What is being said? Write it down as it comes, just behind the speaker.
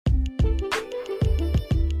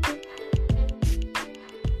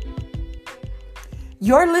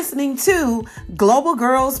You're listening to Global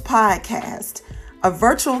Girls Podcast, a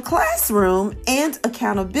virtual classroom and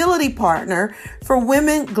accountability partner for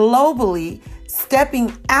women globally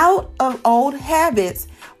stepping out of old habits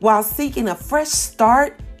while seeking a fresh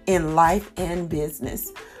start in life and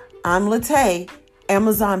business. I'm Latay,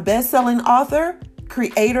 Amazon bestselling author,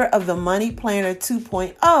 creator of the Money Planner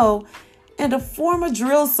 2.0, and a former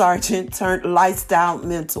drill sergeant turned lifestyle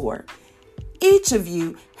mentor. Each of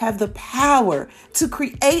you have the power to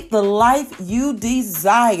create the life you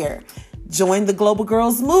desire. Join the Global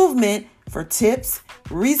Girls movement for tips,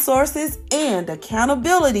 resources, and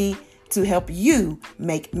accountability to help you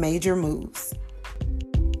make major moves.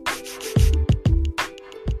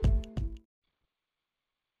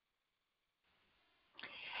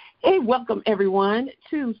 Hey, welcome everyone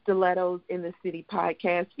to Stilettos in the City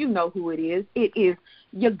podcast. You know who it is. It is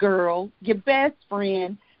your girl, your best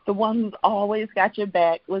friend, the one who's always got your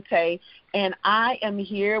back, Latay. And I am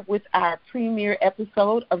here with our premiere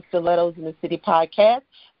episode of Stilettos in the City podcast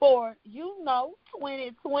for,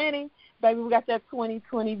 2020. Baby, we got that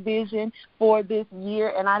 2020 vision for this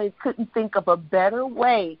year, and I just couldn't think of a better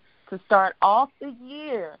way to start off the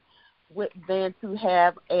year than to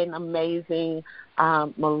have an amazing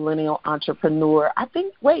millennial entrepreneur. Are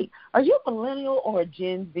you a millennial or a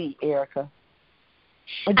Gen Z, Erica?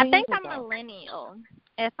 I think I'm millennial.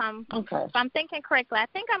 If I'm thinking correctly, I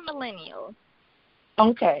think I'm millennial.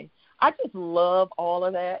 Okay. I just love all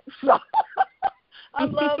of that. I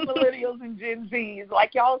love millennials and Gen Zs.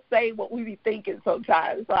 Like, y'all say what we be thinking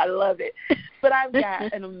sometimes, so I love it. But I've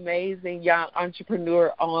got an amazing young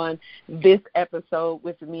entrepreneur on this episode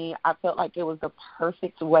with me. I felt like it was the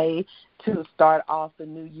perfect way to start off the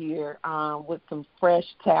new year with some fresh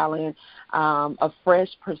talent, a fresh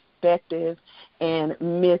perspective, and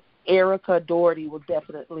Miss Erica Doherty will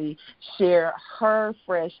definitely share her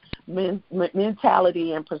fresh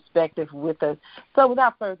mentality and perspective with us. So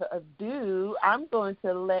without further ado, I'm going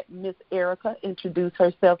to let Miss Erica introduce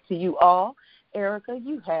herself to you all. Erica,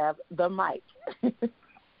 you have the mic.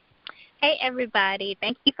 Hey, everybody.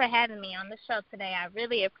 Thank you for having me on the show today. I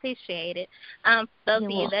really appreciate it. For those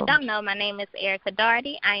of you that don't know, my name is Erica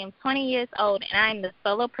Doherty. I am 20 years old, and I am the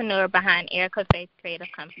solopreneur behind Erica Faith Creative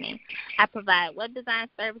Company. I provide web design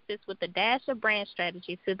services with a dash of brand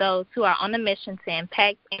strategy to those who are on a mission to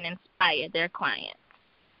impact and inspire their clients.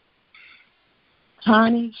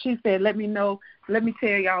 Honey, she said, let me tell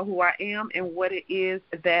y'all who I am and what it is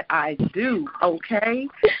that I do, okay?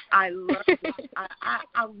 I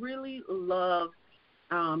really love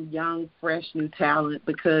young, fresh, new talent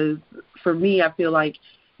because for me, I feel like,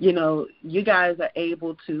 you guys are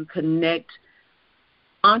able to connect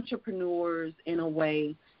entrepreneurs in a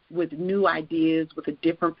way with new ideas, with a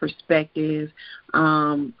different perspective.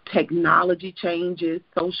 Technology changes,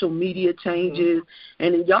 social media changes,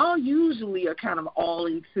 and y'all usually are kind of all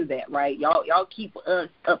into that, right? Y'all keep us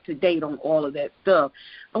up to date on all of that stuff.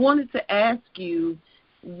 I wanted to ask you,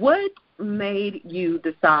 what made you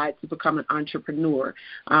decide to become an entrepreneur?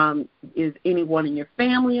 Is anyone in your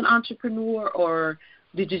family an entrepreneur, or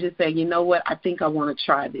did you just say, you know what, I think I want to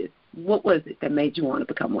try this? What was it that made you want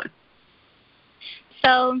to become one?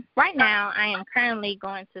 So right now I am currently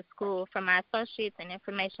going to school for my associates in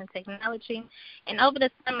information technology, and over the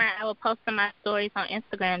summer I will post on my stories on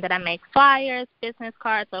Instagram that I make flyers, business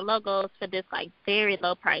cards, or logos for this very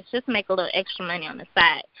low price, just make a little extra money on the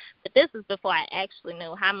side. But this is before I actually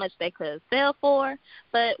knew how much they could sell for.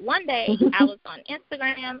 But one day I was on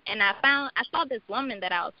Instagram and I saw this woman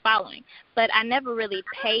that I was following, but I never really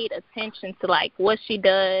paid attention to what she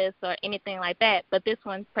does or anything like that. But this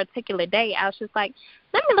one particular day I was just like,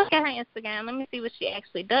 let me look at her Instagram. Let me see what she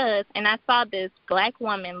actually does. And I saw this black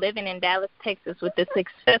woman living in Dallas, Texas with a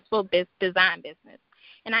successful design business.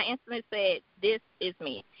 And I instantly said, this is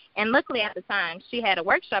me. And luckily at the time, she had a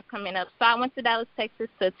workshop coming up. So I went to Dallas, Texas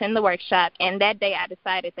to attend the workshop. And that day I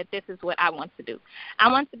decided that this is what I want to do.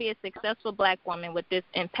 I want to be a successful black woman with this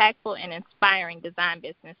impactful and inspiring design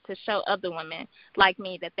business to show other women like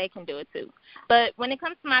me that they can do it too. But when it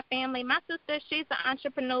comes to my family, my sister, she's an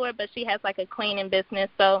entrepreneur, but she has a cleaning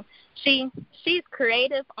business. So she's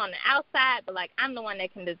creative on the outside, but I'm the one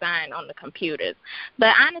that can design on the computers.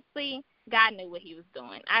 But honestly, God knew what he was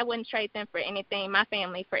doing. I wouldn't trade them for anything, my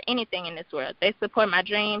family, for anything in this world. They support my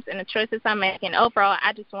dreams and the choices I make, and overall,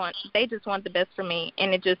 they just want the best for me,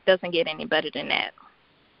 and it just doesn't get any better than that.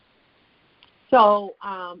 So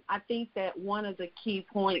I think that one of the key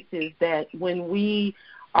points is that when we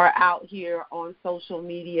are out here on social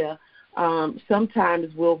media,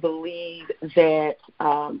 sometimes we'll believe that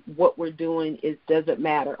what we're doing doesn't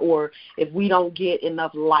matter, or if we don't get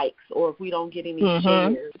enough likes, or if we don't get any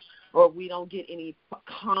shares, or we don't get any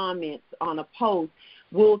comments on a post,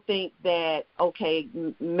 we'll think that, okay,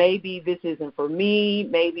 maybe this isn't for me,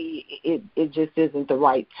 maybe it just isn't the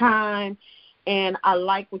right time. And I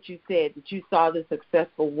like what you said, that you saw the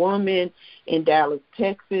successful woman in Dallas,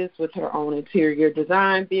 Texas with her own interior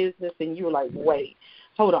design business, and you were like, wait,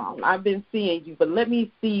 hold on, I've been seeing you, but let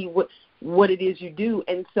me see what it is you do.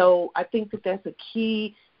 And so I think that that's a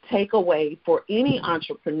key takeaway for any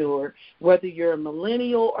entrepreneur, whether you're a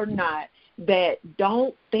millennial or not, that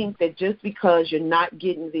don't think that just because you're not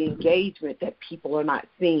getting the engagement that people are not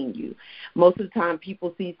seeing you. Most of the time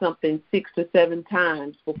people see something 6 to 7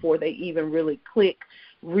 times before they even really click,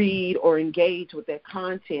 read, or engage with that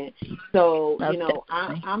content. So, you know,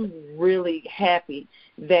 I'm really happy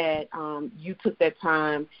that you took that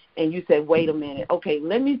time and you said, wait a minute, okay,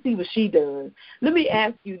 let me see what she does. Let me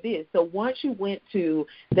ask you this. So once you went to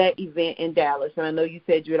that event in Dallas, and I know you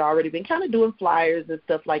said you had already been kind of doing flyers and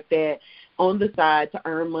stuff like that on the side to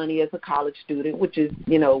earn money as a college student, which is,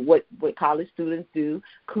 you know, what college students do.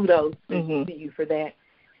 Kudos to you for that.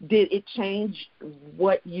 Did it change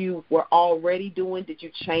what you were already doing? Did you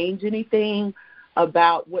change anything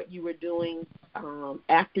about what you were doing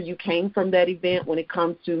after you came from that event when it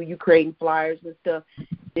comes to you creating flyers and stuff?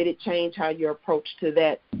 Did it change how your approach to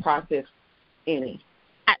that process any?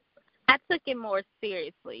 I took it more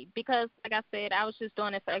seriously because, like I said, I was just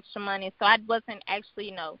doing it for extra money. So I wasn't actually,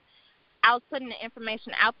 you know, I was putting the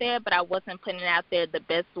information out there, but I wasn't putting it out there the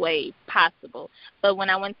best way possible. But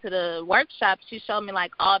when I went to the workshop, she showed me,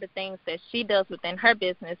 like, all the things that she does within her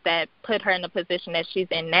business that put her in the position that she's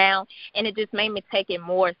in now, and it just made me take it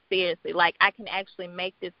more seriously. Like, I can actually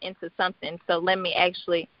make this into something, so let me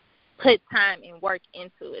actually put time and work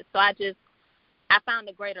into it. So I found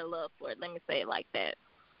a greater love for it, let me say it like that.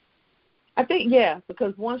 I think, yeah,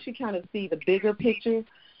 because once you kind of see the bigger picture,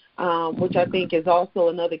 which I think is also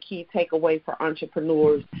another key takeaway for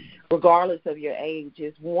entrepreneurs, regardless of your age,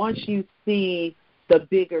 is once you see the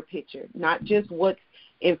bigger picture, not just what's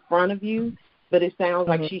in front of you, but it sounds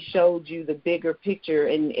like she showed you the bigger picture,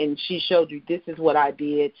 and she showed you, this is what I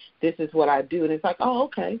did, this is what I do. And it's like, oh,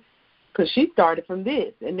 okay, because she started from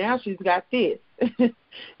this, and now she's got this.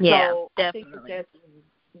 Yeah, so definitely. I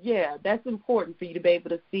think that's important for you to be able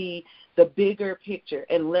to see the bigger picture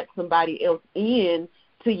and let somebody else in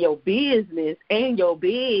to your business and your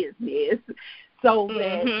business so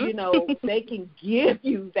that, you know, they can give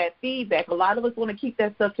you that feedback. A lot of us want to keep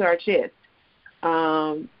that stuff to our chest.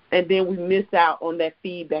 And then we miss out on that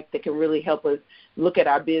feedback that can really help us look at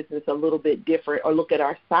our business a little bit different or look at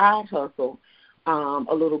our side hustle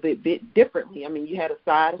a little bit differently. I mean, you had a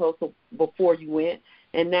side hustle before you went,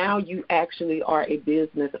 and now you actually are a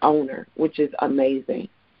business owner, which is amazing.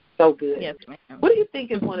 So good. Yes, ma'am. What do you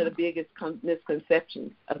think is one of the biggest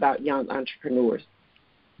misconceptions about young entrepreneurs?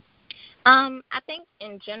 I think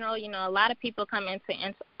in general, you know, a lot of people come into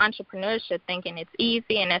entrepreneurship thinking it's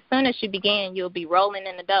easy, and as soon as you begin, you'll be rolling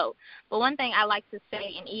in the dough. But one thing I like to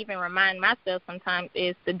say and even remind myself sometimes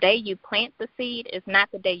is the day you plant the seed is not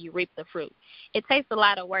the day you reap the fruit. It takes a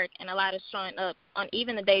lot of work and a lot of showing up on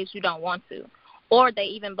even the days you don't want to. Or they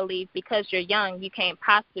even believe because you're young, you can't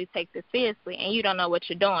possibly take this seriously and you don't know what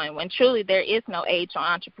you're doing, when truly there is no age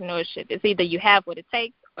on entrepreneurship. It's either you have what it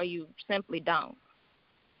takes or you simply don't.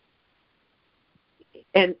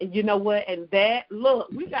 And you know what? And that,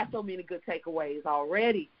 look, we got so many good takeaways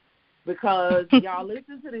already because y'all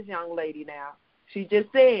listen to this young lady now. She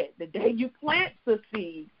just said the day you plant the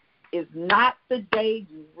seed is not the day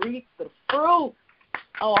you reap the fruit.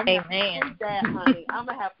 Oh, I'm going to tweet that, honey. I'm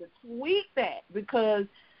going to have to tweet that because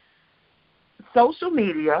social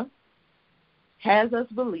media has us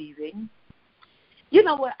believing. You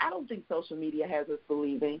know what? I don't think social media has us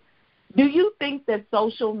believing. Do you think that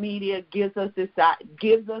social media gives us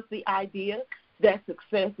the idea that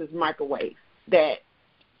success is microwave, that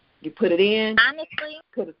you put it in?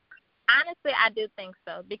 Honestly, I do think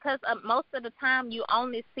so because most of the time you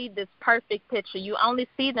only see this perfect picture. You only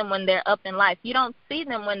see them when they're up in life. You don't see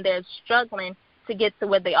them when they're struggling to get to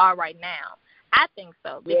where they are right now. I think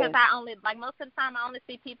so because most of the time I only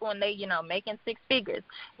see people when they, you know, making 6 figures,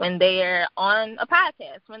 when they're on a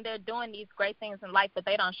podcast, when they're doing these great things in life, but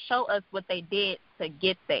they don't show us what they did to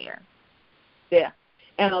get there. Yeah,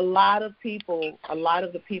 and a lot of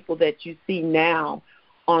the people that you see now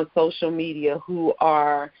on social media who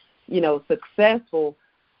are, you know, successful,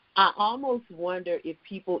 I almost wonder if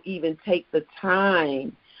people even take the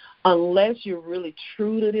time, unless you're really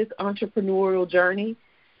true to this entrepreneurial journey.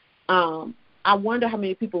 I wonder how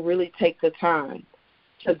many people really take the time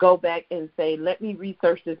to go back and say, let me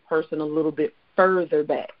research this person a little bit further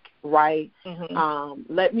back, right?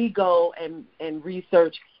 Let me go and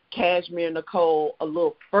research Cashmere Nicole a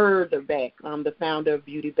little further back, the founder of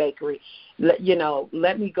Beauty Bakery. Let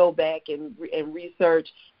me go back and research,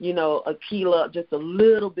 Akilah just a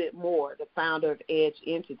little bit more, the founder of Edge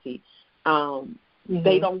Entity.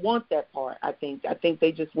 They don't want that part, I think. I think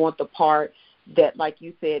they just want the part that, like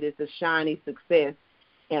you said, is a shiny success.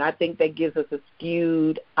 And I think that gives us a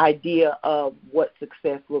skewed idea of what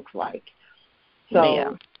success looks like.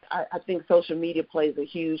 So I think social media plays a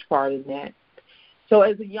huge part in that. So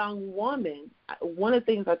as a young woman, one of the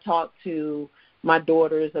things I talk to my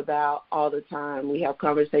daughters about all the time, we have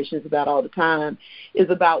conversations about all the time, is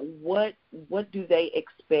about what do they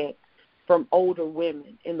expect from older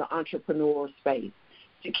women in the entrepreneurial space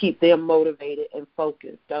to keep them motivated and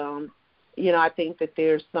focused. I think that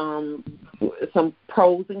there's some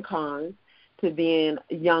pros and cons to being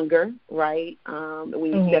younger, right?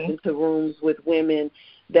 When you step into rooms with women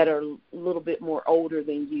that are a little bit more older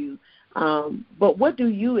than you. But what do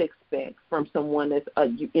you expect from someone that's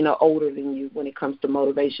older than you when it comes to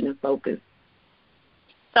motivation and focus?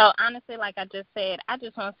 So honestly, like I just said, I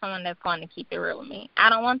just want someone that's going to keep it real with me. I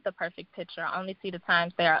don't want the perfect picture. I only see the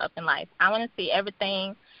times they are up in life. I want to see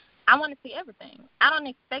everything. I don't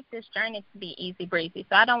expect this journey to be easy breezy.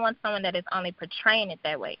 So I don't want someone that is only portraying it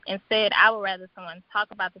that way. Instead, I would rather someone talk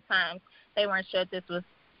about the times they weren't sure if this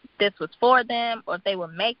was for them or if they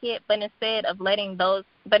would make it, but instead of letting those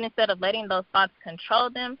thoughts control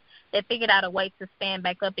them, they figured out a way to stand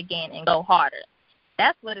back up again and go harder.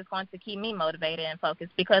 That's what is going to keep me motivated and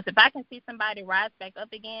focused, because if I can see somebody rise back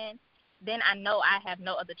up again, then I know I have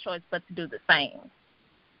no other choice but to do the same.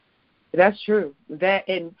 That's true. That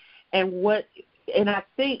and I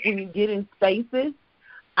think when you get in spaces,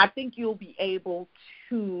 I think you'll be able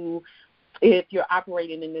to, if you're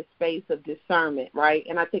operating in this space of discernment, right?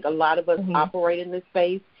 And I think a lot of us operate in this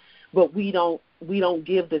space, but we don't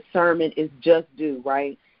give discernment its just due,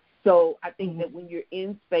 right? So I think that when you're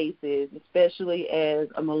in spaces, especially as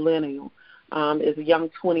a millennial, as a young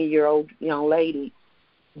 20-year-old young lady,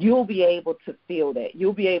 you'll be able to feel that.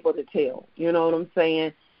 You'll be able to tell. You know what I'm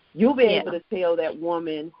saying? You'll be able to tell that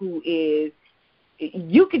woman who is,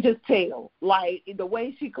 you can just tell, like the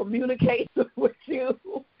way she communicates with you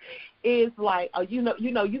is like, you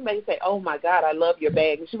may say, oh my God, I love your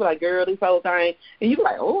bag. And she'll be like, girl, this whole thing. And you'll be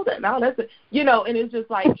like, oh, that's it. And it's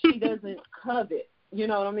just like she doesn't covet, you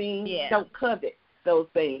know what I mean? Yeah. Don't covet those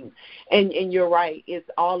things. And you're right. It's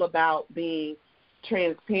all about being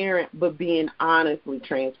transparent, but being honestly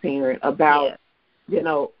transparent about,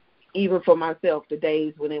 even for myself, the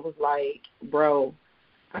days when it was like, bro,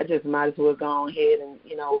 I just might as well go ahead and,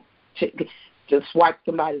 just swipe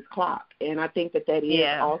somebody's clock. And I think that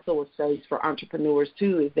is also a space for entrepreneurs,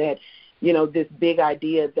 too, is that, this big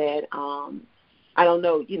idea that, I don't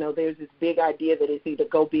know, there's this big idea that it's either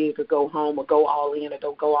go big or go home or go all in or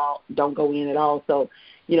don't go in at all. So,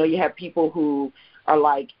 you have people who are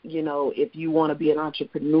like, if you want to be an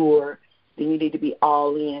entrepreneur, then you need to be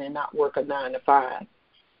all in and not work a 9 to 5.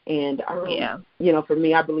 And, for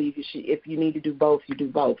me, I believe if you need to do both, you do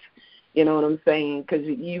both. You know what I'm saying? Because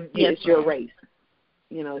it's your race.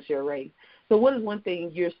 It's your race. So what is one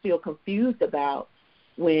thing you're still confused about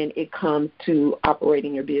when it comes to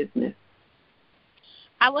operating your business?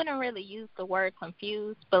 I wouldn't really use the word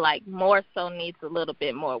confused, but like more so needs a little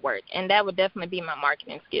bit more work. And that would definitely be my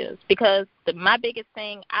marketing skills, because my biggest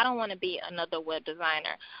thing, I don't want to be another web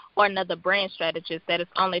designer or another brand strategist that is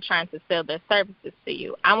only trying to sell their services to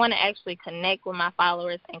you. I want to actually connect with my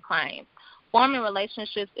followers and clients. Forming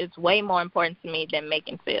relationships is way more important to me than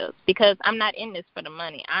making sales, because I'm not in this for the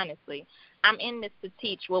money, honestly. I'm in this to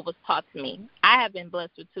teach what was taught to me. I have been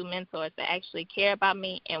blessed with 2 mentors that actually care about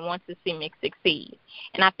me and want to see me succeed.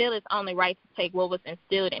 And I feel it's only right to take what was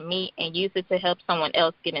instilled in me and use it to help someone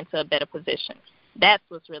else get into a better position. That's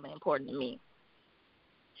what's really important to me.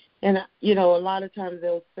 And, a lot of times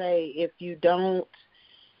they'll say if you're doing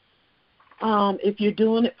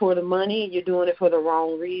it for the money, you're doing it for the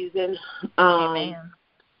wrong reason. Amen.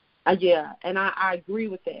 Yeah, and I agree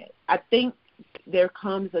with that. I think there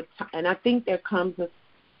comes a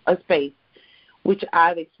space, which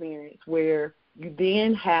I've experienced, where you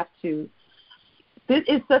then have to. This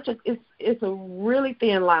is it's a really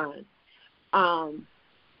thin line, and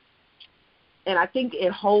I think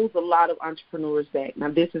it holds a lot of entrepreneurs back. Now,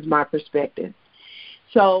 this is my perspective.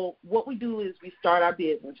 So what we do is we start our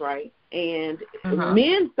business, right? And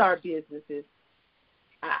men start businesses.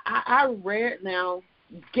 I read now,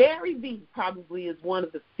 Gary Vee probably is one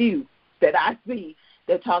of the few that I see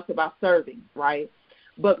that talks about serving, right?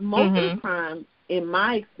 But most of the time, in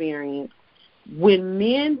my experience, when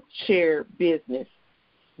men share business,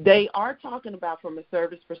 They are talking about from a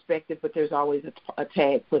service perspective, but there's always a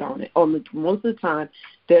tag put on it. Or most of the time,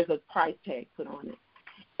 there's a price tag put on it.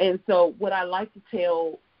 And so what I like to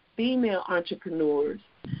tell female entrepreneurs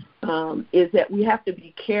is that we have to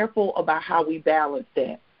be careful about how we balance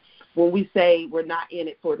that when we say we're not in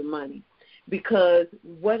it for the money. Because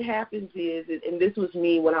what happens is, and this was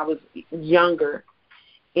me when I was younger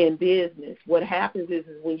in business, what happens is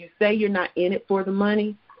when you say you're not in it for the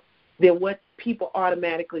money, then what people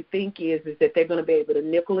automatically think is that they're going to be able to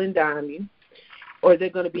nickel and dime you, or they're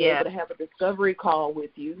going to be able to have a discovery call with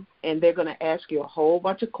you, and they're going to ask you a whole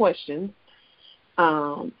bunch of questions.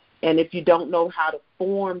 And if you don't know how to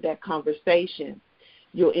form that conversation,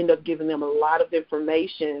 you'll end up giving them a lot of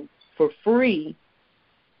information for free,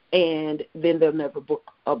 and then they'll never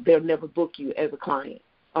book you as a client,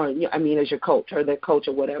 or as your coach or their coach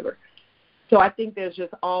or whatever. So I think there's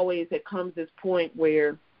just always, it comes this point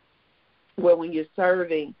where when you're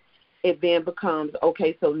serving, it then becomes,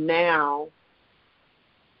 okay, so now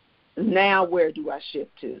where do I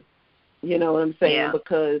shift to? You know what I'm saying? Yeah.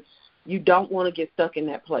 Because you don't want to get stuck in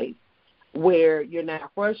that place where you're now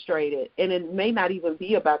frustrated, and it may not even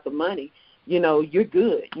be about the money. You're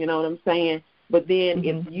good. You know what I'm saying? But then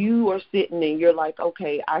if you are sitting and you're like,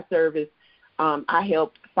 okay, I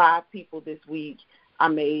helped 5 people this week. I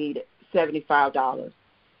made $75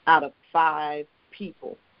 out of 5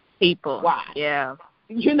 people. Why? Yeah.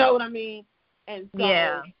 You know what I mean? And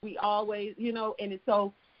so we always, and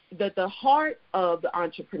so the heart of the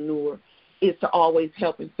entrepreneur is to always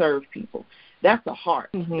help and serve people. That's the heart.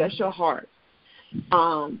 That's your heart.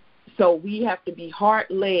 So we have to be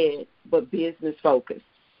heart-led but business-focused.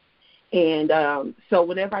 And so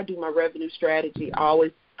whenever I do my revenue strategy, I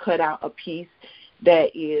always cut out a piece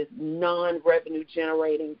that is non-revenue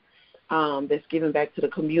generating, that's given back to the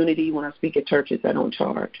community. When I speak at churches, I don't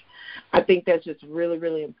charge. I think that's just really,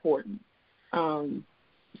 really important, so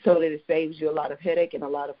that it saves you a lot of headache and a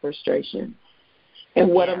lot of frustration. And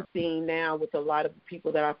what I'm seeing now with a lot of the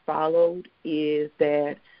people that I followed is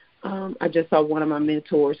that I just saw one of my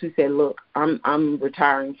mentors who said, look, I'm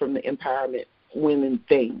retiring from the empowerment women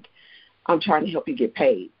thing. I'm trying to help you get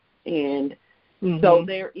paid. And so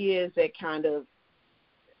there is that kind of,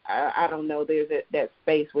 I don't know, there's that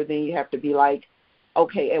space where then you have to be like,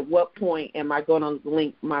 okay, at what point am I going to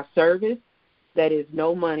link my service that is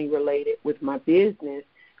no money related with my business,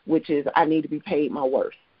 which is I need to be paid my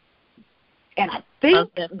worth. And I think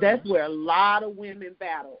that's where a lot of women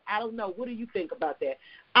battle. I don't know. What do you think about that?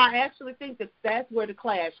 I actually think that's where the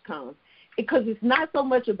clash comes, because it's not so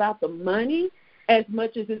much about the money as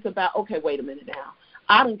much as it's about, okay, wait a minute now.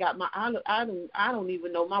 I don't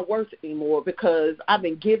even know my worth anymore because I've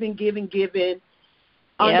been giving,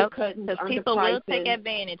 undercutting, because people will take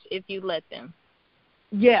advantage if you let them.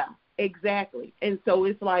 Yeah, exactly. And so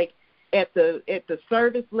it's like at the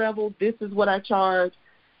service level, this is what I charge,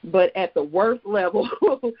 but at the worth level,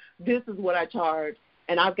 this is what I charge,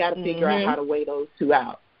 and I've got to figure out how to weigh those two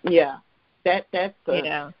out. Yeah, that's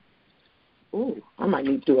Ooh, I might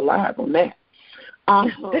need to do a live on that.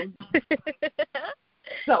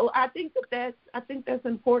 So I think that's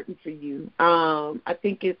important for you. I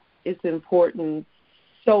think it's important.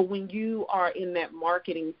 So when you are in that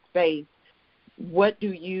marketing space, what do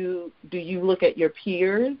you look at your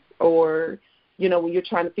peers, or when you're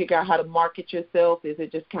trying to figure out how to market yourself? Is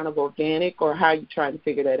it just kind of organic, or how are you trying to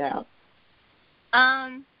figure that out?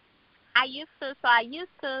 I used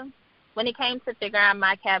to when it came to figuring out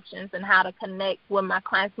my captions and how to connect with my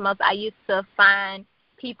clients most, I used to find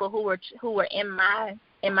people who were in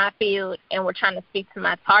my field and were trying to speak to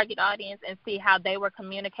my target audience and see how they were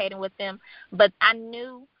communicating with them. But I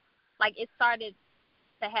knew, it started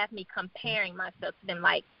to have me comparing myself to them,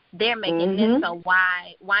 they're making this, so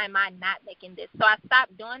why am I not making this? So I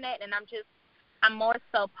stopped doing that, and I'm more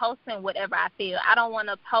so posting whatever I feel. I don't want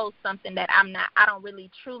to post something that I don't really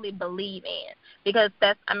truly believe in, because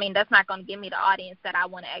that's not going to give me the audience that I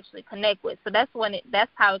want to actually connect with. So that's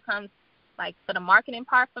how it comes, for the marketing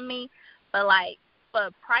part for me. But for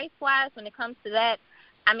price wise, when it comes to that,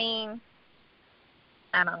 I don't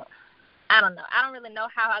know. I don't really know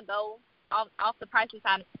how I go off the prices.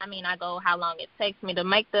 I go how long it takes me to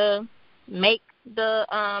make the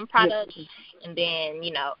product, and then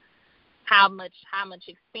how much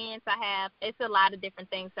experience I have. It's a lot of different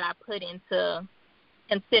things that I put into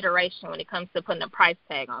consideration when it comes to putting a price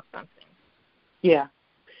tag on something. Yeah.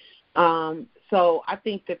 So I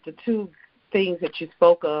think that the two things that you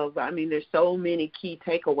spoke of, there's so many key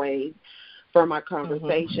takeaways from our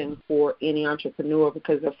conversation for any entrepreneur,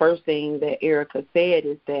 because the first thing that Erica said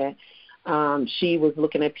is that She was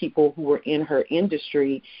looking at people who were in her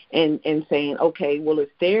industry and saying, okay, well, if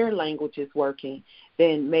their language is working,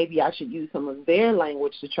 then maybe I should use some of their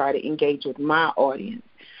language to try to engage with my audience.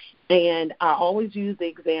 And I always use the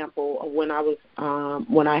example of when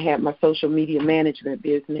I had my social media management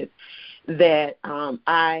business, that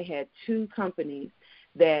I had two nonprofits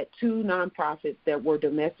that were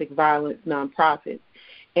domestic violence nonprofits,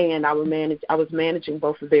 and I was managing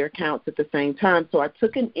both of their accounts at the same time. So I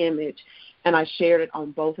took an image and I shared it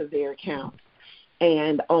on both of their accounts.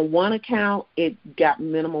 And on one account, it got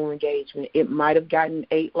minimal engagement. It might have gotten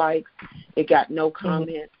 8 likes. It got no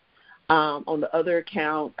comments. On the other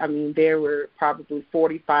account, I mean, there were probably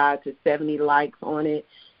 45 to 70 likes on it.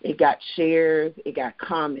 It got shares. It got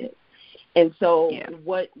comments. And so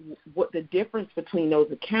what the difference between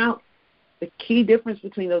those accounts, the key difference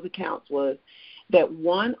between those accounts was that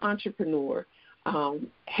one entrepreneur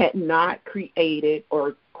had not created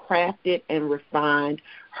or crafted and refined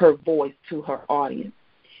her voice to her audience.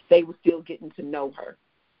 They were still getting to know her.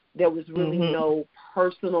 There was really no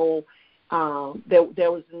personal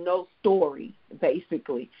there was no story,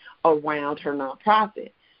 basically, around her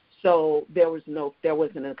nonprofit. So there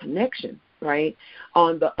wasn't a connection, right?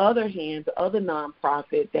 On the other hand, the other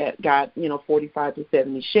nonprofit that got, 45 to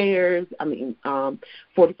 70 shares,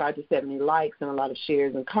 45 to 70 likes and a lot of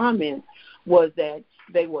shares and comments, was that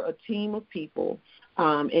they were a team of people,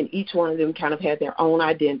 and each one of them kind of had their own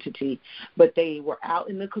identity, but they were out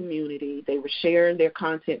in the community. They were sharing their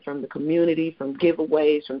content from the community, from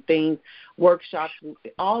giveaways, from things, workshops,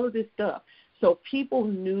 all of this stuff. So people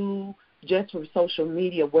knew just from social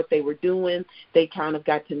media what they were doing. They kind of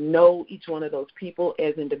got to know each one of those people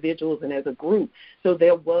as individuals and as a group. So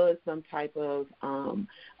there was some type of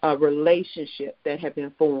a relationship that had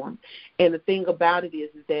been formed. And the thing about it is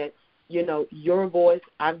that, your voice,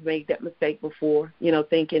 I've made that mistake before,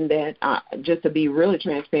 thinking that, just to be really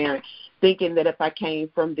transparent, thinking that if I came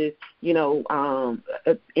from this,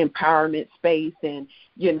 empowerment space and,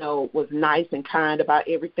 was nice and kind about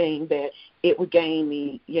everything, that it would gain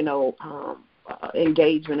me,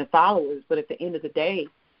 engagement and followers. But at the end of the day,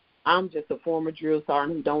 I'm just a former drill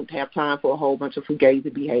sergeant who don't have time for a whole bunch of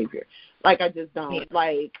fugazi behavior. Like, I just don't. Yeah.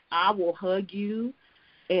 Like, I will hug you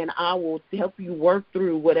and I will help you work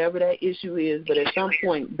through whatever that issue is. But at some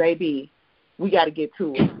point, baby, we got to get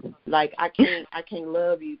to it. Like, I can't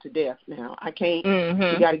love you to death now. I can't.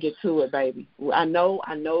 You got to get to it, baby. I know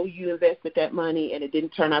you invested that money and it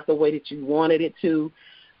didn't turn out the way that you wanted it to.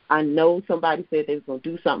 I know somebody said they was going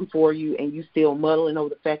to do something for you and you still muddling over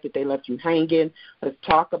the fact that they left you hanging. Let's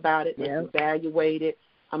talk about it. Let's evaluate it.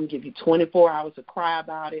 I'm going to give you 24 hours to cry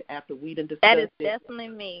about it after we done discussed it. That is definitely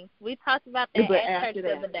me. We talked about that at church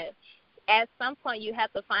the other day. At some point, you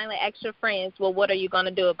have to finally ask your friends, well, what are you going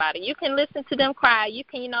to do about it? You can listen to them cry. You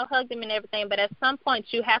can, hug them and everything. But at some point,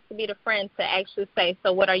 you have to be the friend to actually say,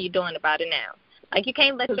 so what are you doing about it now? Like, you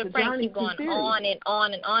can't let your friend keep going on and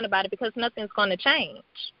on and on about it because nothing's going to change.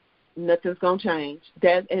 Nothing's going to change.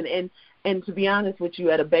 That and to be honest with you,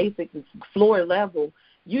 at a basic floor level,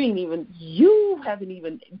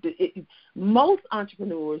 most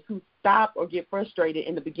entrepreneurs who stop or get frustrated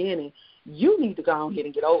in the beginning, you need to go ahead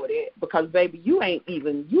and get over that because, baby, you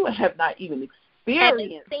have not even experienced.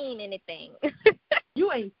 Haven't seen anything.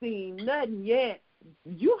 You ain't seen nothing yet.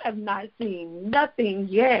 You have not seen nothing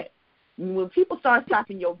yet. When people start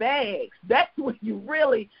stocking your bags, that's when you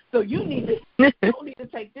really, so you don't need to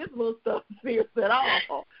take this little stuff serious at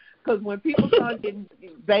all. Because when people start getting,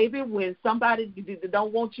 baby, when somebody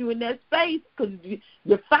don't want you in that space because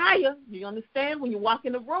you're fire, you understand? When you walk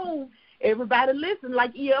in the room, everybody listen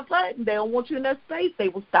like E.F. Hutton. They don't want you in that space. They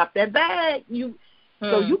will stop that bag.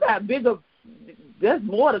 So you got bigger, there's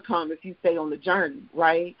more to come if you stay on the journey,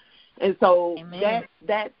 right? And so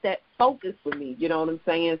that focus for me, you know what I'm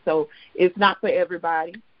saying? So it's not for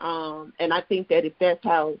everybody. And I think that if that's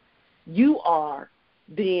how you are,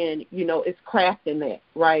 then, it's crafting that,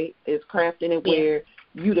 right? It's crafting it where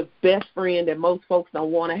you the best friend that most folks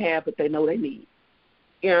don't want to have, but they know they need.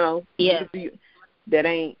 Yeah. That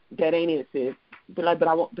ain't it, sis. But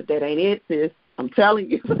that ain't it, sis. I'm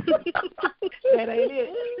telling you. That ain't it.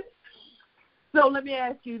 So let me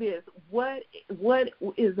ask you this. What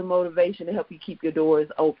is the motivation to help you keep your doors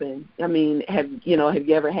open? I mean, have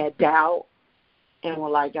you ever had doubt and were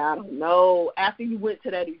like, I don't know, after you went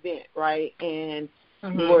to that event, right? And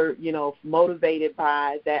you were, motivated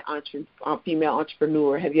by that female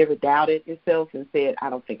entrepreneur. Have you ever doubted yourself and said, I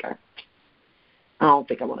don't think I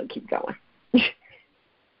want to keep going?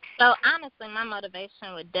 So, honestly, my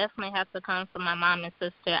motivation would definitely have to come from my mom and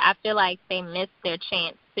sister. I feel like they missed their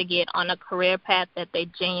chance to get on a career path that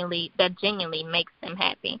genuinely makes them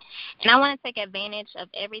happy. And I want to take advantage of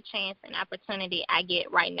every chance and opportunity I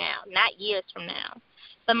get right now, not years from now.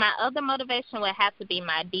 But my other motivation would have to be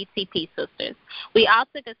my DCP sisters. We all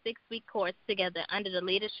took a 6-week course together under the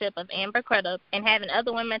leadership of Amber Crudup, and having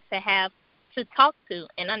other women to talk to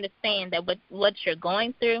and understand that what you're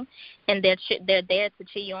going through and they're there to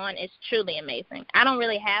cheer you on is truly amazing. I don't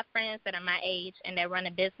really have friends that are my age and that run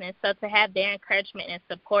a business, so to have their encouragement and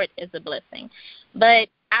support is a blessing. But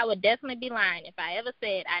I would definitely be lying if I ever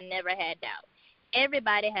said I never had doubt.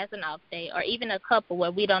 Everybody has an off day, or even a couple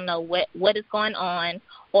where we don't know what is going on,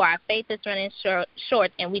 or our faith is running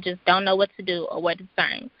short and we just don't know what to do or where to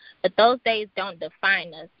turn. But those days don't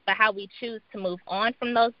define us, but how we choose to move on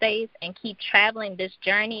from those days and keep traveling this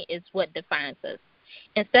journey is what defines us.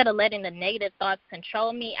 Instead of letting the negative thoughts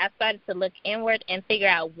control me, I started to look inward and figure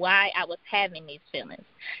out why I was having these feelings.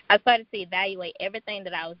 I started to evaluate everything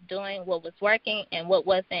that I was doing, what was working and what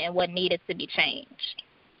wasn't, and what needed to be changed.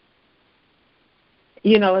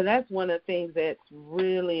 You know, and that's one of the things that's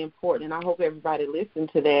really important, and I hope everybody listened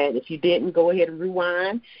to that. If you didn't, go ahead and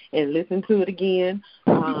rewind and listen to it again.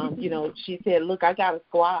 You know, she said, look, I got a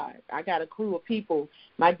squad. I got a crew of people.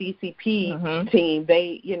 My DCP team,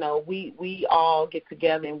 they, you know, we all get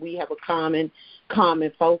together and we have a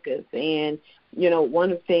common focus. And, you know,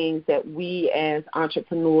 one of the things that we as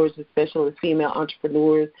entrepreneurs, especially as female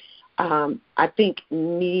entrepreneurs, I think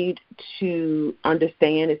need to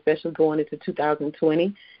understand, especially going into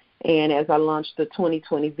 2020, and as I launched the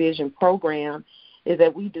 2020 Vision program, is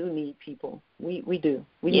that we do need people. We do.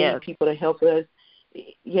 We need people to help us,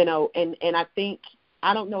 you know, and I think,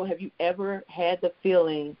 I don't know, have you ever had the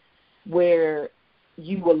feeling where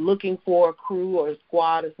you were looking for a crew or a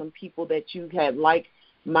squad or some people that you had like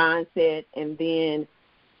mindset, and then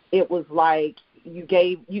it was like,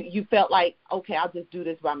 you felt like, okay, I'll just do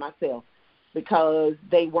this by myself because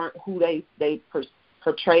they weren't who they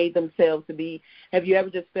portrayed themselves to be. Have you ever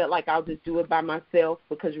just felt like I'll just do it by myself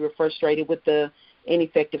because you were frustrated with the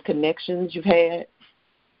ineffective connections you've had?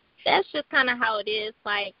 That's just kind of how it is.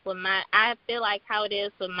 Like I feel like how it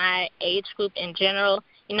is with my age group in general.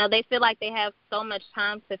 You know, they feel like they have so much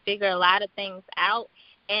time to figure a lot of things out.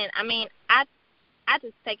 And I mean, I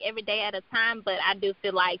just take every day at a time, but I do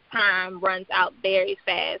feel like time runs out very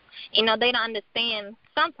fast. You know, they don't understand.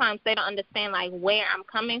 Sometimes they don't understand, like, where I'm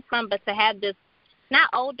coming from, but to have this, not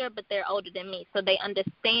older, but they're older than me, so they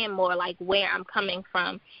understand more, like, where I'm coming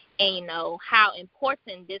from and, you know, how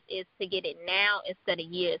important this is to get it now instead of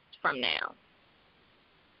years from now.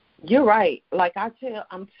 You're right. Like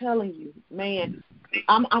I'm telling you, man,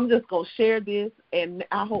 I'm just going to share this, and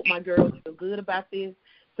I hope my girls feel good about this,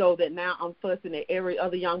 so that now I'm fussing at every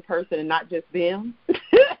other young person and not just them.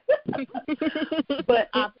 But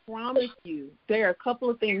I promise you, there are a couple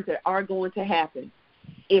of things that are going to happen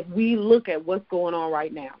if we look at what's going on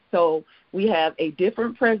right now. So we have a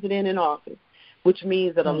different president in office, which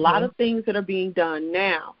means that a lot of things that are being done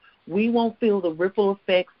now, we won't feel the ripple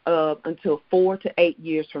effects of until 4 to 8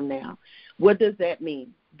 years from now. What does that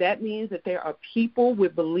mean? That means that there are people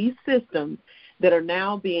with belief systems that are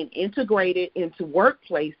now being integrated into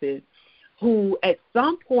workplaces who at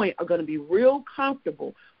some point are going to be real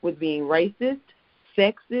comfortable with being racist,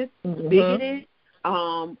 sexist, bigoted,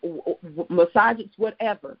 misogynist,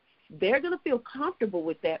 whatever. They're going to feel comfortable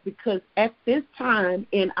with that because at this time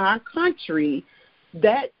in our country,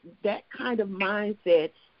 that kind of mindset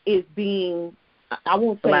is being, I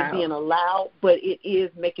won't say being allowed, but it is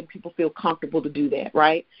making people feel comfortable to do that,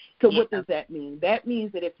 right? So what does that mean? That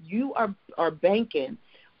means that if you are banking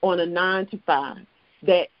on a 9 to 5,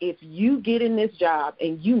 that if you get in this job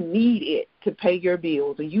and you need it to pay your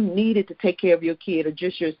bills or you need it to take care of your kid or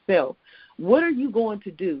just yourself, what are you going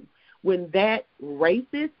to do when that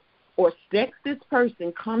racist or sexist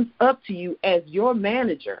person comes up to you as your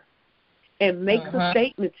manager and makes a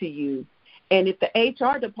statement to you? And if the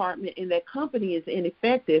HR department in that company is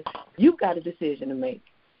ineffective, you've got a decision to make.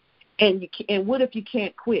 And what if you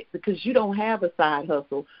can't quit because you don't have a side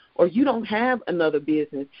hustle or you don't have another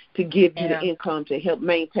business to give you the income to help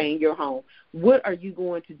maintain your home? What are you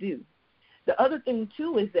going to do? The other thing,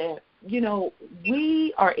 too, is that, you know,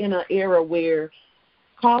 we are in an era where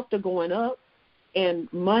costs are going up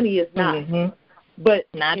and money is not. But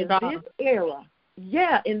not in at all.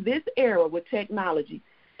 In this era with technology,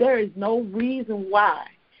 there is no reason why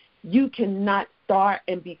you cannot start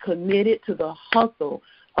and be committed to the hustle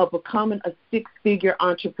of becoming a six-figure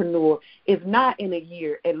entrepreneur, if not in a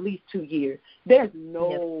year, at least 2 years. There's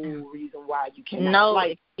no reason why you cannot. No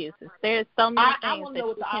excuses. There's so many things that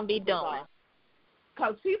you can be doing.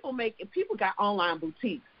 Because people got online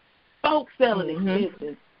boutiques, folks selling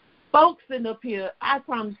expenses, folks sitting up here. I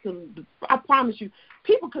promise you,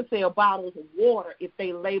 people could sell bottles of water if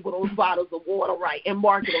they label those bottles of water right and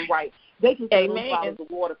market them right. They can sell those bottles of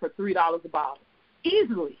water for $3 a bottle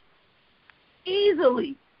easily.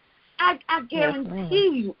 I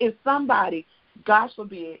guarantee you, if somebody, God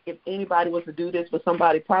forbid, if anybody was to do this, but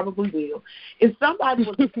somebody probably will, if somebody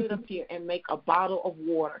was to sit up here and make a bottle of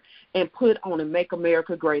water and put on and Make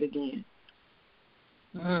America Great Again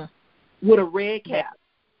with a red cap,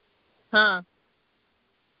 I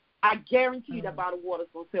guarantee that bottle of water is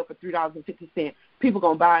going to sell for $3.50. People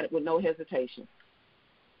going to buy it with no hesitation.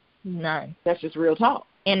 None. That's just real talk.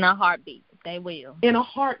 In a heartbeat. They will. In a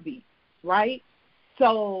heartbeat, right?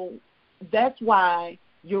 So that's why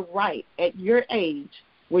you're right. At your age,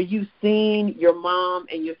 where you've seen your mom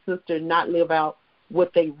and your sister not live out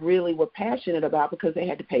what they really were passionate about because they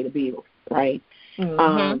had to pay the bills, right?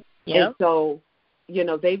 And so,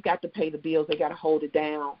 they've got to pay the bills. They got to hold it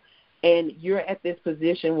down. And you're at this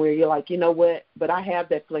position where you're like, you know what, but I have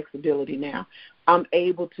that flexibility now. I'm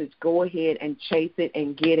able to go ahead and chase it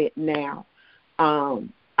and get it now.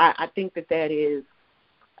 I think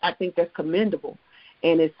that's commendable.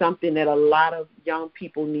 And it's something that a lot of young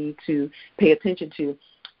people need to pay attention to.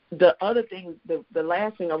 The other thing, the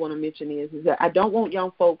last thing I want to mention is that I don't want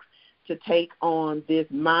young folks to take on this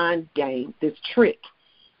mind game, this trick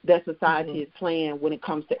that society is playing when it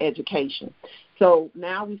comes to education. So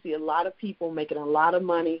now we see a lot of people making a lot of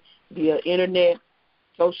money via internet,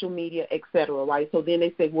 social media, et cetera, right? So then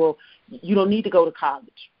they say, well, you don't need to go to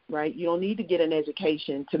college, right? You don't need to get an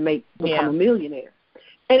education to become a millionaire.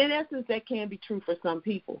 And in essence, that can be true for some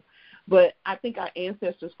people. But I think our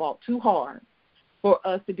ancestors fought too hard for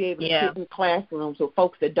us to be able to sit in classrooms with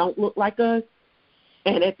folks that don't look like us.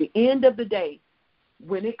 And at the end of the day,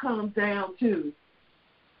 when it comes down to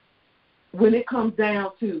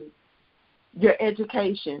your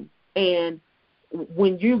education and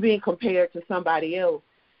when you're being compared to somebody else,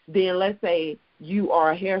 then let's say you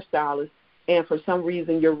are a hairstylist and for some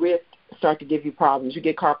reason your wrists start to give you problems. You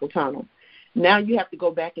get carpal tunnel. Now you have to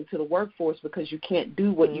go back into the workforce because you can't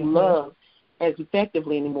do what you love as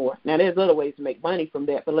effectively anymore. Now, there's other ways to make money from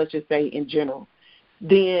that, but let's just say in general.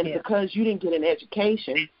 Then because you didn't get an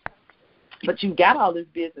education, but you got all this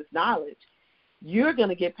business knowledge, you're going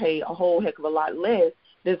to get paid a whole heck of a lot less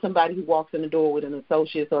than somebody who walks in the door with an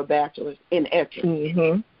associate's or a bachelor's in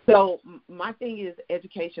essence. So my thing is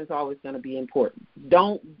education is always going to be important.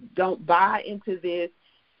 Don't buy into this.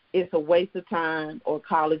 It's a waste of time or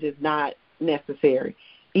college is not necessary.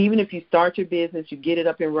 Even if you start your business, you get it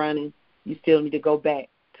up and running, you still need to go back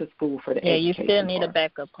to school for the education. You still need a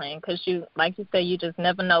backup plan because like you say, you just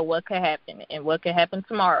never know what could happen and what could happen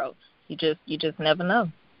tomorrow. You just never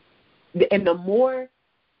know. And the more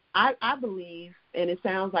I believe, and it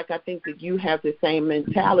sounds like I think that you have the same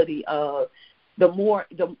mentality of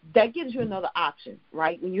that gives you another option,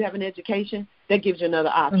 right? When you have an education, that gives you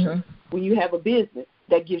another option. When you have a business,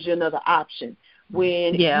 that gives you another option.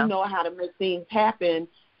 When you know how to make things happen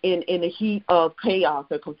in the heat of chaos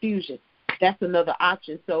or confusion, that's another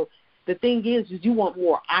option. So the thing is you want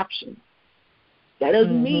more options. That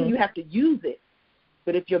doesn't mean you have to use it.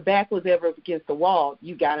 But if your back was ever against the wall,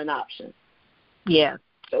 you got an option. Yeah.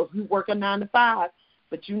 So if you work a 9 to 5,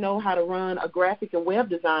 but you know how to run a graphic and web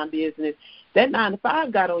design business, that 9 to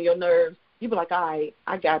 5 got on your nerves. You be like, all right,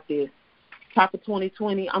 I got this. Top of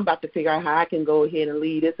 2020, I'm about to figure out how I can go ahead and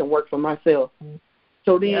lead this and work for myself.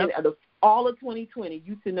 So then all of 2020,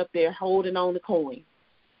 you sitting up there holding on the coin.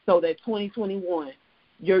 So that 2021,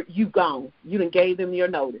 you gone. You done gave them your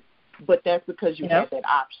notice. But that's because you had that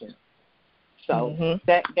option. So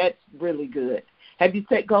that's really good. Have you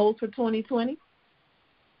set goals for 2020?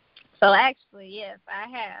 So actually, yes, I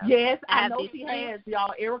have. Yes, I know she has,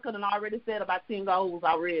 y'all. Erica done already said about 10 goals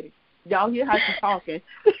already. Y'all hear how she's talking.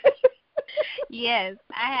 Yes,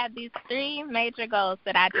 I have these 3 major goals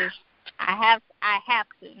that I have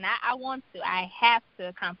to, not I want to, I have to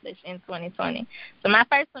accomplish in 2020. So my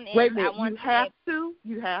first one is Wait a minute, I want you have to?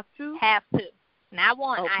 You have to? Have to. Not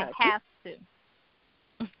want, okay. I have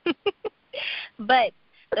to. But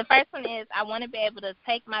the first one is I want to be able to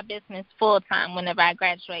take my business full-time whenever I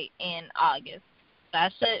graduate in August.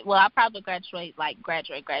 So I'll probably graduate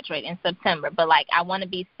in September, but I want to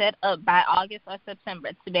be set up by August or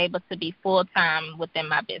September to be able to be full-time within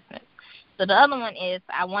my business. So the other one is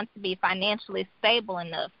I want to be financially stable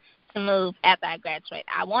enough to move after I graduate.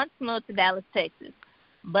 I want to move to Dallas, Texas,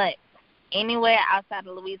 But anywhere outside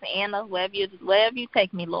of Louisiana, wherever you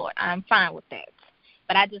take me, Lord, I'm fine with that.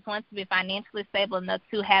 But I just want to be financially stable enough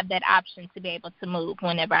to have that option to be able to move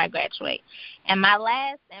whenever I graduate. And my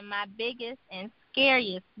last and my biggest and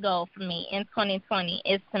scariest goal for me in 2020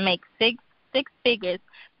 is to make six figures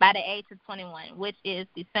by the age of 21, which is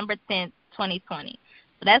December 10th, 2020.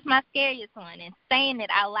 So that's my scariest one, and saying it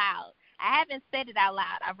out loud. I haven't said it out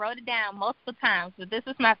loud. I wrote it down multiple times, but this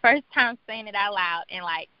is my first time saying it out loud, and,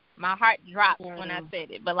 like, my heart dropped when I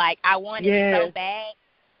said it. But, like, I want it so bad,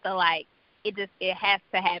 so, like, it has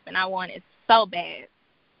to happen. I want it so bad.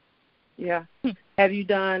 Yeah. Have you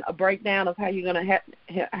done a breakdown of how you're gonna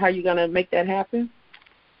make that happen?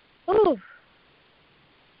 Ooh.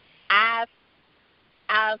 I've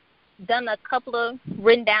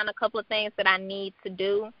written down a couple of things that I need to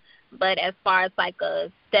do, but as far as like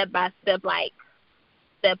a step by step, like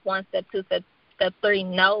step 1, step 2, step 3,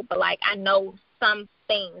 no. But like I know some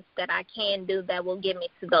things that I can do that will get me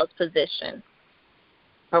to those positions.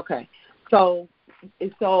 Okay. So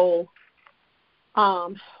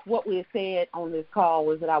what we had said on this call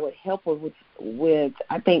was that I would help her with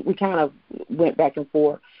I think we kind of went back and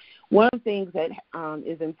forth. One of the things that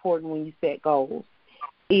is important when you set goals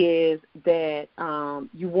is that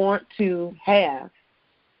you want to have,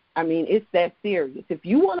 it's that serious. If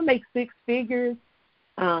you want to make 6 figures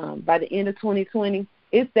by the end of 2020,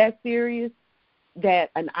 it's that serious that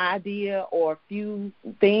an idea or a few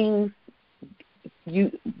things,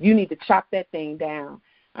 you need to chop that thing down.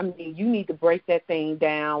 You need to break that thing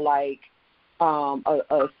down like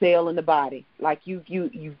a cell in the body. Like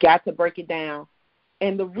you've got to break it down.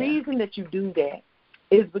 And the reason that you do that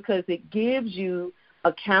is because it gives you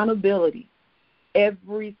accountability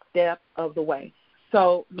every step of the way.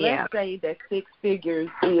 So let's say that 6 figures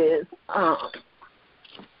is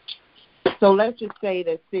so let's just say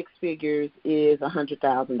that 6 figures is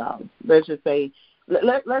 $100,000. Let's just say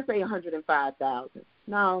let's say $105,000.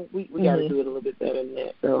 No, we got to do it a little bit better than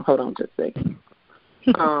that. So hold on just a second.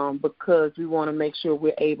 Because we want to make sure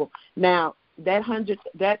we're able. Now that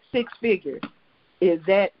 6 figures, is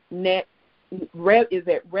that net? Is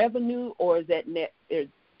that revenue or is that net? Is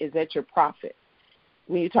that your profit?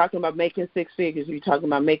 When you're talking about making 6 figures, are you talking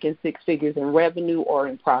about making 6 figures in revenue or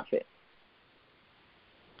in profit?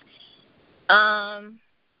 I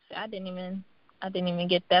didn't even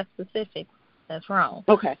get that specific. That's wrong.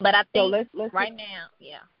 Okay. But I think so let's right now,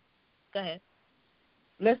 Go ahead.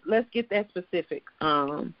 Let's get that specific.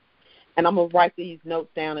 And I'm gonna write these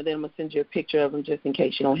notes down, and then I'm gonna send you a picture of them just in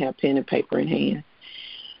case you don't have pen and paper in hand.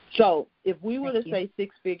 So if we were to say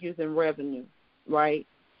 6 figures in revenue, right,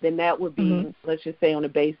 then that would be, let's just say on the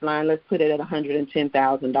baseline, let's put it at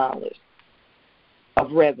 $110,000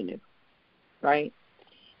 of revenue, right?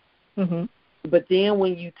 Mm-hmm. But then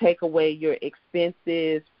when you take away your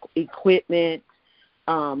expenses, equipment,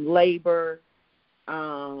 labor,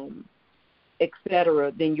 et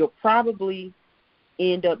cetera, then you'll probably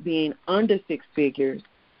end up being under 6 figures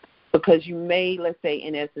because you may, let's say,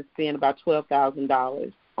 in essence, spend about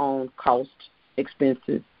 $12,000 on cost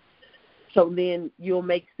expenses. So then you'll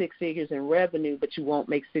make 6 figures in revenue, but you won't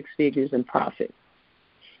make 6 figures in profit,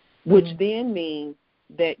 which then means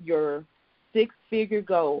that your 6-figure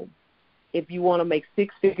goal, if you want to make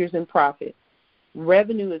 6 figures in profit,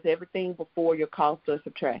 revenue is everything before your costs are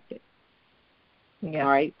subtracted. Yeah. All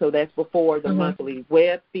right, so that's before the monthly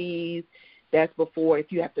web fees. That's before if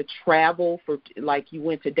you have to travel for, like you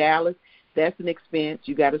went to Dallas, that's an expense.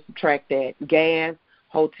 You got to subtract that. Gas,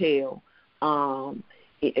 hotel, all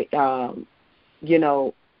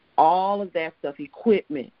of that stuff,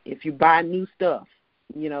 equipment. If you buy new stuff,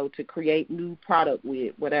 to create new product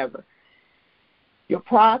with, whatever. Your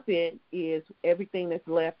profit is everything that's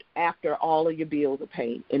left after all of your bills are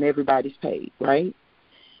paid and everybody's paid, right?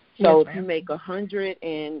 So if you make $100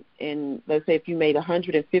 and let's say if you made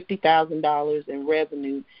 $150,000 in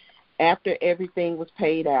revenue, after everything was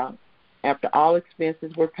paid out, after all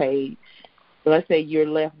expenses were paid, let's say you're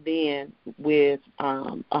left then with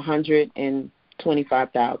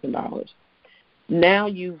 $125,000. Now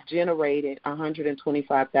you've generated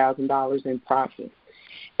 $125,000 in profit.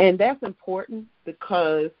 And that's important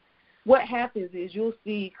because what happens is you'll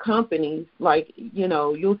see companies like,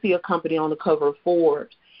 you'll see a company on the cover of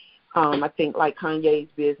Forbes. I think like Kanye's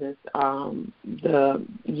business, the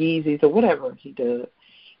Yeezys or whatever he does.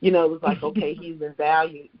 It was like, okay, he's been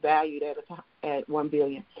valued at $1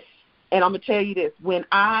 billion. And I'm gonna tell you this: when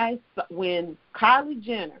Kylie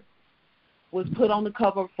Jenner was put on the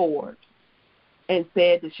cover of Forbes and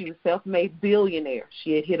said that she was self-made billionaire,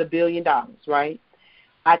 she had hit $1 billion, right?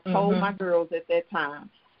 I told my girls at that time,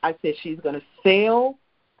 I said she's gonna sell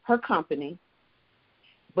her company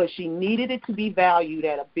but she needed it to be valued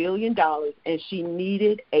at $1 billion, and she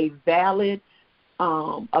needed a valid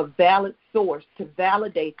source to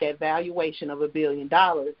validate that valuation of $1 billion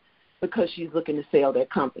because she's looking to sell that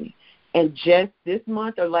company. And just this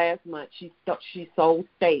month or last month, she sold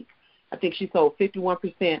stake. I think she sold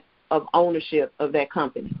 51% of ownership of that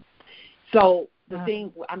company. So the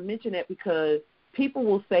thing, I mention that because people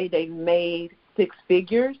will say they made 6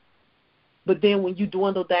 figures, but then when you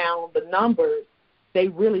dwindle down the numbers, they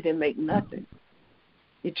really didn't make nothing.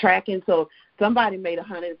 You're tracking, so somebody made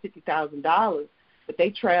 $150,000, but they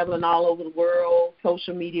traveling all over the world.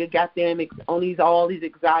 Social media got them on all these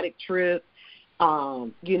exotic trips.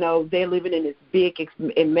 You know, they're living in this big,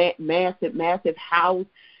 massive house.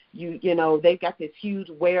 You know, they've got this huge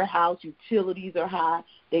warehouse. Utilities are high.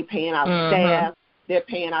 They're paying out staff. They're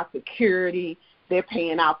paying out security. They're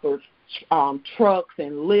paying out for trucks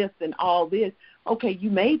and lifts and all this. Okay, you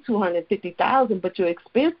made $250,000, but your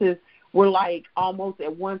expenses were like almost at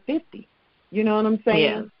 $150,000. You know what I'm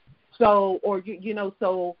saying? Yeah. So, or you know,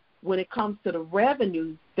 so when it comes to the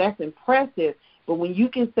revenue, that's impressive. But when you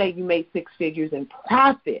can say you made 6 figures in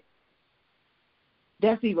profit,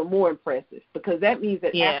 that's even more impressive, because that means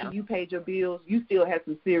that after you paid your bills, you still had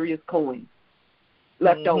some serious coins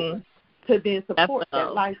left over to then support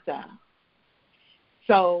that lifestyle.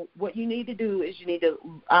 So what you need to do is you need to,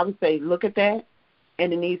 I would say, look at that,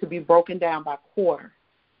 and it needs to be broken down by quarter.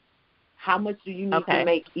 How much do you need to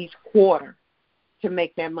make each quarter to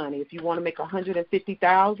make that money? If you want to make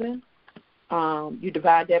 $150,000, you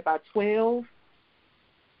divide that by 12.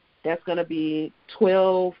 That's going to be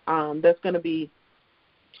 12. That's going to be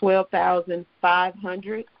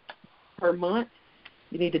 $12,500 per month.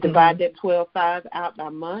 You need to divide that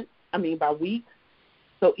 12,500 out by week.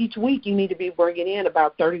 So each week you need to be bringing in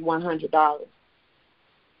about $3,100.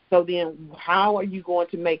 So then how are you going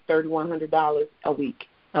to make $3,100 a week?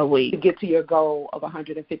 To get to your goal of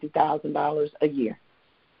 $150,000 a year.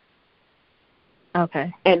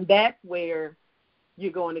 Okay. And that's where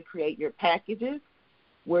you're going to create your packages,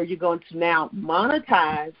 where you're going to now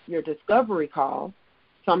monetize your discovery call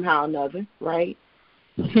somehow or another, right?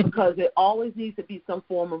 Because it always needs to be some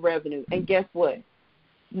form of revenue. And guess what?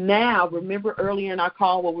 Now, remember earlier in our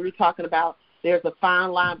call when we were talking about there's a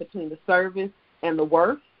fine line between the service and the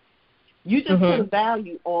worth? You just put a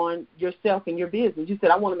value on yourself and your business. You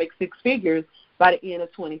said, I want to make 6 figures by the end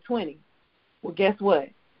of 2020. Well, guess what?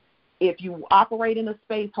 If you operate in a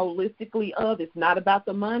space holistically it's not about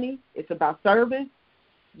the money, it's about service,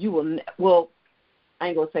 you will, well, I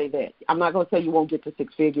ain't going to say that. I'm not going to say you won't get to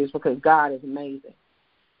 6 figures, because God is amazing.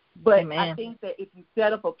 But I think that if you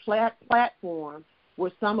set up a platform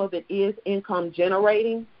where some of it is income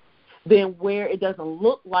generating, then where it doesn't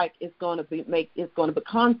look like it's going to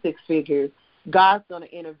become 6 figures, God's going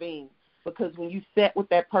to intervene. Because when you sit with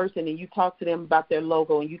that person and you talk to them about their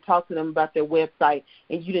logo and you talk to them about their website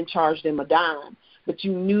and you didn't charge them a dime, but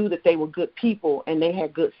you knew that they were good people and they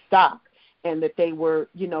had good stock and that they were,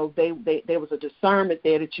 you know, there was a discernment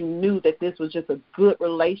there that you knew that this was just a good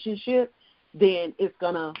relationship, then it's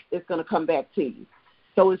gonna come back to you.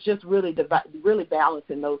 So it's just really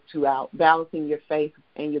balancing those two out, balancing your faith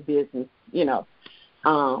and your business, you know.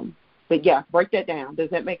 But, yeah, break that down. Does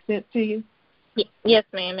that make sense to you? Yes,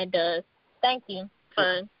 ma'am, it does. Thank you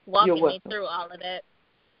for walking me through all of that.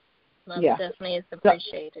 Definitely is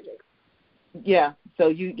appreciated. Yeah, so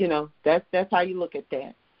you know, that's how you look at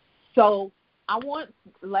that. So I want,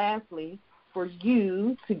 lastly, for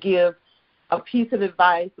you to give a piece of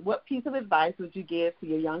advice. What piece of advice would you give to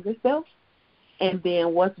your younger self? And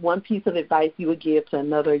then what's one piece of advice you would give to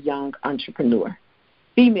another young entrepreneur,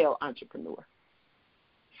 female entrepreneur?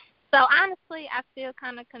 So, honestly, I still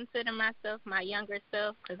kind of consider myself my younger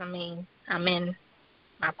self because, I mean, I'm in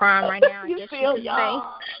my prime right now. You feel young.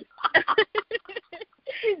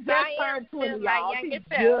 She just turned 20, y'all. She just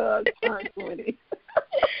turned 20.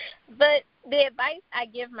 But the advice I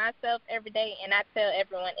give myself every day, and I tell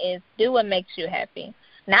everyone, is do what makes you happy.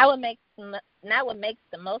 Not what makes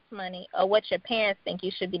the most money or what your parents think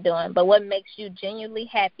you should be doing, but what makes you genuinely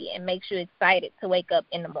happy and makes you excited to wake up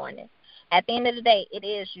in the morning. At the end of the day, it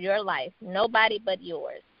is your life, nobody but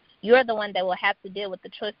yours. You're the one that will have to deal with the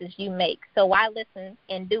choices you make. So why listen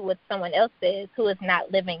and do what someone else says who is not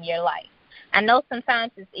living your life? I know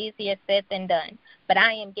sometimes it's easier said than done, but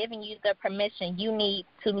I am giving you the permission you need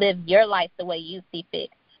to live your life the way you see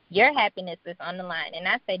fit. Your happiness is on the line, and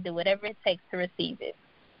I say do whatever it takes to receive it.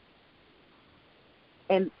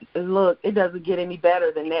 And look, it doesn't get any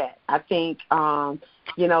better than that. I think,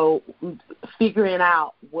 you know, figuring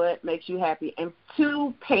out what makes you happy. And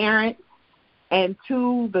to parents and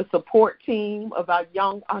to the support team of our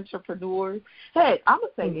young entrepreneurs. Hey, I'm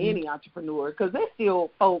going to say any entrepreneur, because there's still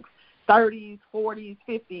folks 30s, 40s,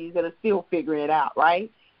 50s that are still figuring it out, right?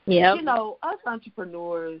 Yeah. You know, us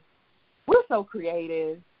entrepreneurs, we're so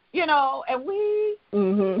creative, you know, and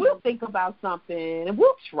we'll think about something and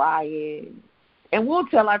we'll try it. And we'll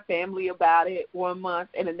tell our family about it 1 month,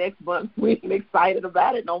 and the next month we ain't excited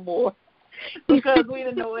about it no more because we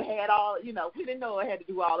didn't know it had all, you know, we didn't know it had to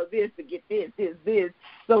do all of this to get this.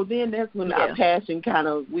 So then that's when our passion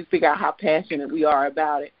we figure out how passionate we are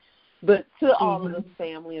about it. But to all of the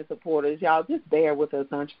family and supporters, y'all, just bear with us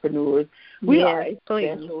entrepreneurs. We are a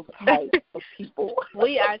special type of people.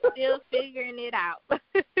 We are still figuring it out.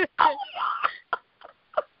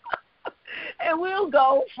 And we'll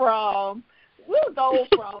go from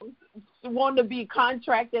wanting to be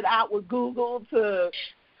contracted out with Google to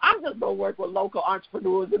I'm just going to work with local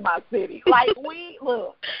entrepreneurs in my city. Like,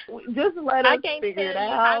 just let us figure it out. I can't tell you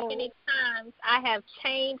how many times I have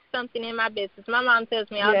changed something in my business. My mom tells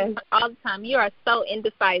me all the time, you are so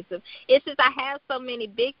indecisive. It's just I have so many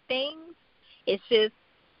big things. It's just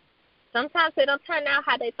sometimes they don't turn out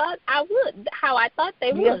how I thought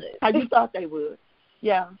they would. How you thought they would.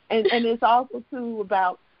 Yeah. And it's also, too,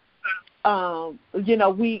 about, you know,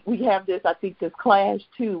 we have this, I think, this clash,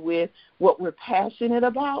 too, with what we're passionate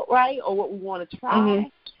about, right, or what we want to try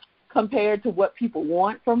compared to what people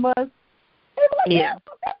want from us. Like,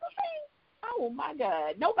 oh, my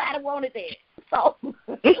God. Nobody wanted that. So,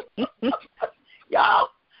 y'all,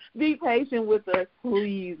 be patient with us.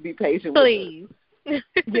 Please be patient with us.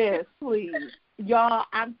 Yes, please. Y'all,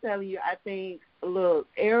 I'm telling you, I think, look,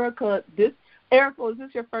 Erica, is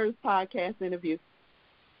this your first podcast interview?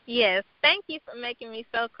 Yes. Thank you for making me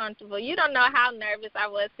so comfortable. You don't know how nervous I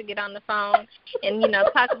was to get on the phone and, you know,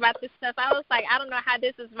 talk about this stuff. I was like, I don't know how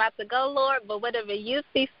this is about to go, Lord, but whatever you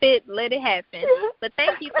see fit, let it happen. But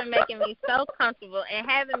thank you for making me so comfortable and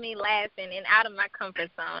having me laughing and out of my comfort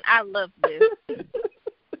zone. I love this.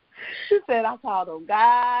 She said, I called on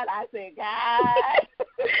God. I said, God.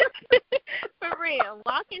 For real.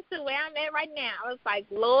 Walking to where I'm at right now, I was like,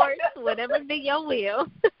 Lord, whatever be your will.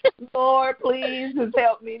 Lord, please just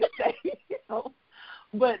help me to say, you know.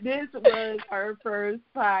 But this was her first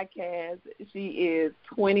podcast. She is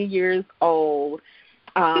 20 years old.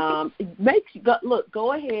 Go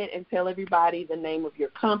ahead and tell everybody the name of your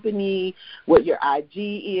company, what your IG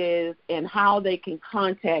is, and how they can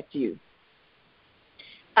contact you.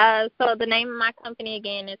 So the name of my company,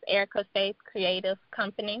 again, is Erica Faith Creative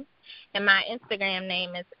Company. And my Instagram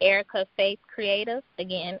name is Erica Faith Creative.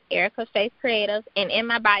 Again, Erica Faith Creative. And in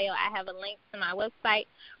my bio, I have a link to my website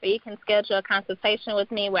where you can schedule a consultation with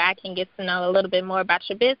me where I can get to know a little bit more about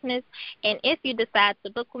your business. And if you decide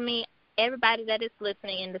to book with me, everybody that is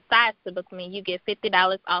listening and decides to book me, you get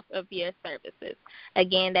 $50 off of your services.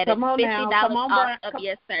 Again, that is $50 off of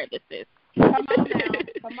your services.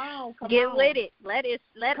 Come on. Get with it. Let us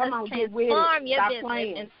transform your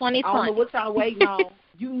business in 2020. I don't know what y'all waiting on.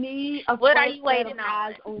 You need a fresh set of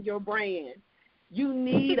eyes on your brand. You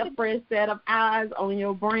need a fresh set of eyes on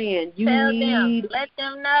your brand. Let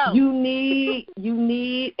them know. You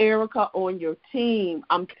need Erica on your team.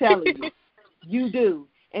 I'm telling you. You do.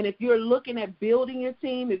 And if you're looking at building a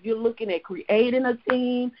team, if you're looking at creating a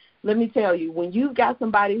team, let me tell you, when you've got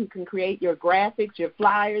somebody who can create your graphics, your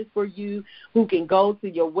flyers for you, who can go to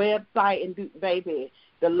your website and do, baby,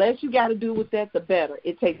 the less you got to do with that, the better.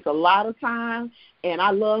 It takes a lot of time, and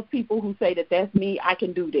I love people who say that that's me, I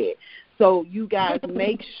can do that. So you guys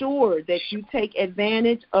make sure that you take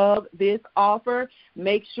advantage of this offer.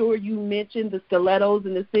 Make sure you mention the Stilettos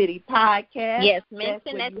in the City podcast. Yes,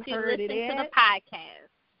 mention that you listen to the podcast.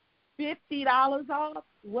 $50 off?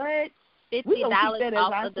 What? $50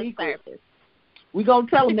 off of the service. We're going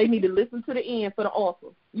to tell them they need to listen to the end for the offer.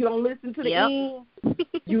 You don't listen to the end,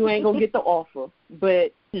 you ain't going to get the offer.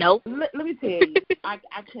 But nope. Let me tell you, I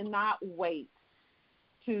cannot wait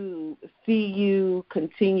to see you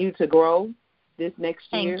continue to grow this next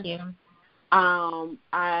year. Thank you.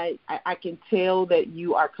 I can tell that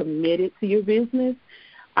you are committed to your business.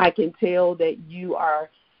 I can tell that you are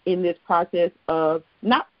in this process of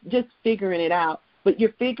not just figuring it out, but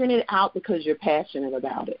you're figuring it out because you're passionate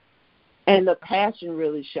about it. And the passion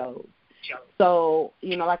really shows. So,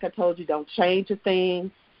 you know, like I told you, don't change a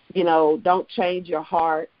thing. You know, don't change your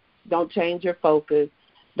heart. Don't change your focus.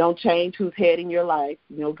 Don't change who's heading your life.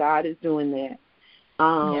 You know, God is doing that.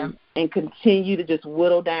 And continue to just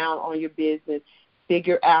whittle down on your business.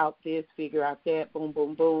 Figure out this, figure out that, boom,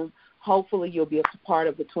 boom, boom. Hopefully you'll be a part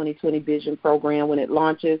of the 2020 Vision Program when it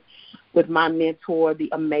launches with my mentor, the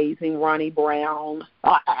amazing Ronnie Brown.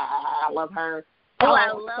 I love her. Oh,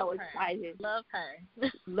 I I'm love so her. excited. Love her.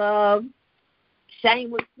 Love.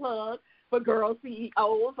 Shameless plug for girl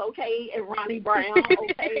CEOs, okay, and Ronnie Brown,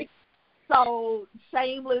 okay. So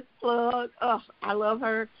shameless plug. I love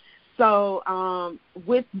her. So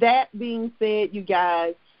with that being said, you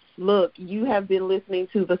guys, look, you have been listening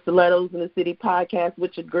to the Stilettos in the City podcast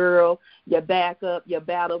with your girl, your backup, your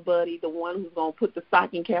battle buddy, the one who's going to put the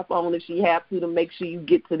stocking cap on if she has to make sure you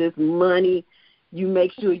get to this money. You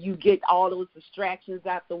make sure you get all those distractions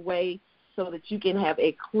out the way so that you can have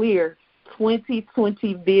a clear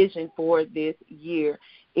 2020 vision for this year.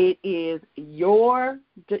 It is your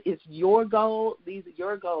goal. These are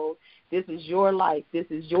your goals. This is your life. This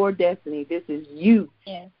is your destiny. This is you.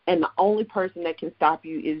 Yeah. And the only person that can stop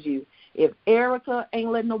you is you. If Erica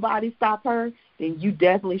ain't letting nobody stop her, then you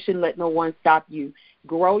definitely shouldn't let no one stop you.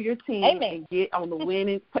 Grow your team and get on the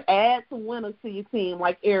winning. Add some winners to your team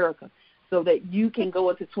like Erica so that you can go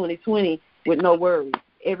into 2020 with no worries.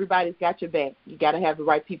 Everybody's got your back. You got to have the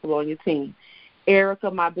right people on your team.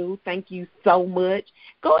 Erica, my boo, thank you so much.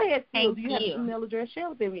 Go ahead, Phil. Do you have an email address? Share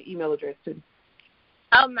with them your email address, too.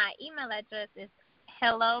 Oh, my email address is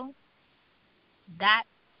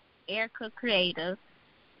hello.ericacreative.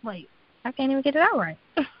 Wait, I can't even get it out right.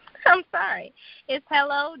 I'm sorry. It's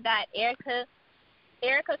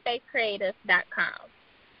hello.ericafacecreative.com.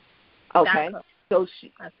 Okay. So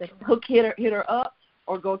hit her up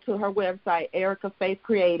or go to her website, Erica Faith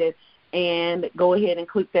Creative, and go ahead and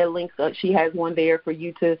click that link. She has one there for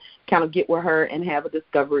you to kind of get with her and have a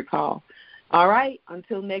discovery call. All right.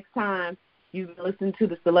 Until next time, you've been listening to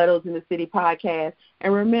the Stilettos in the City podcast.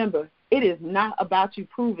 And remember, it is not about you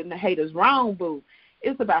proving the haters wrong, boo.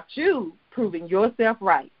 It's about you proving yourself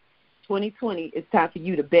right. 2020, it's time for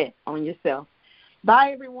you to bet on yourself.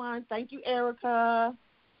 Bye, everyone. Thank you, Erica.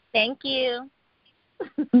 Thank you.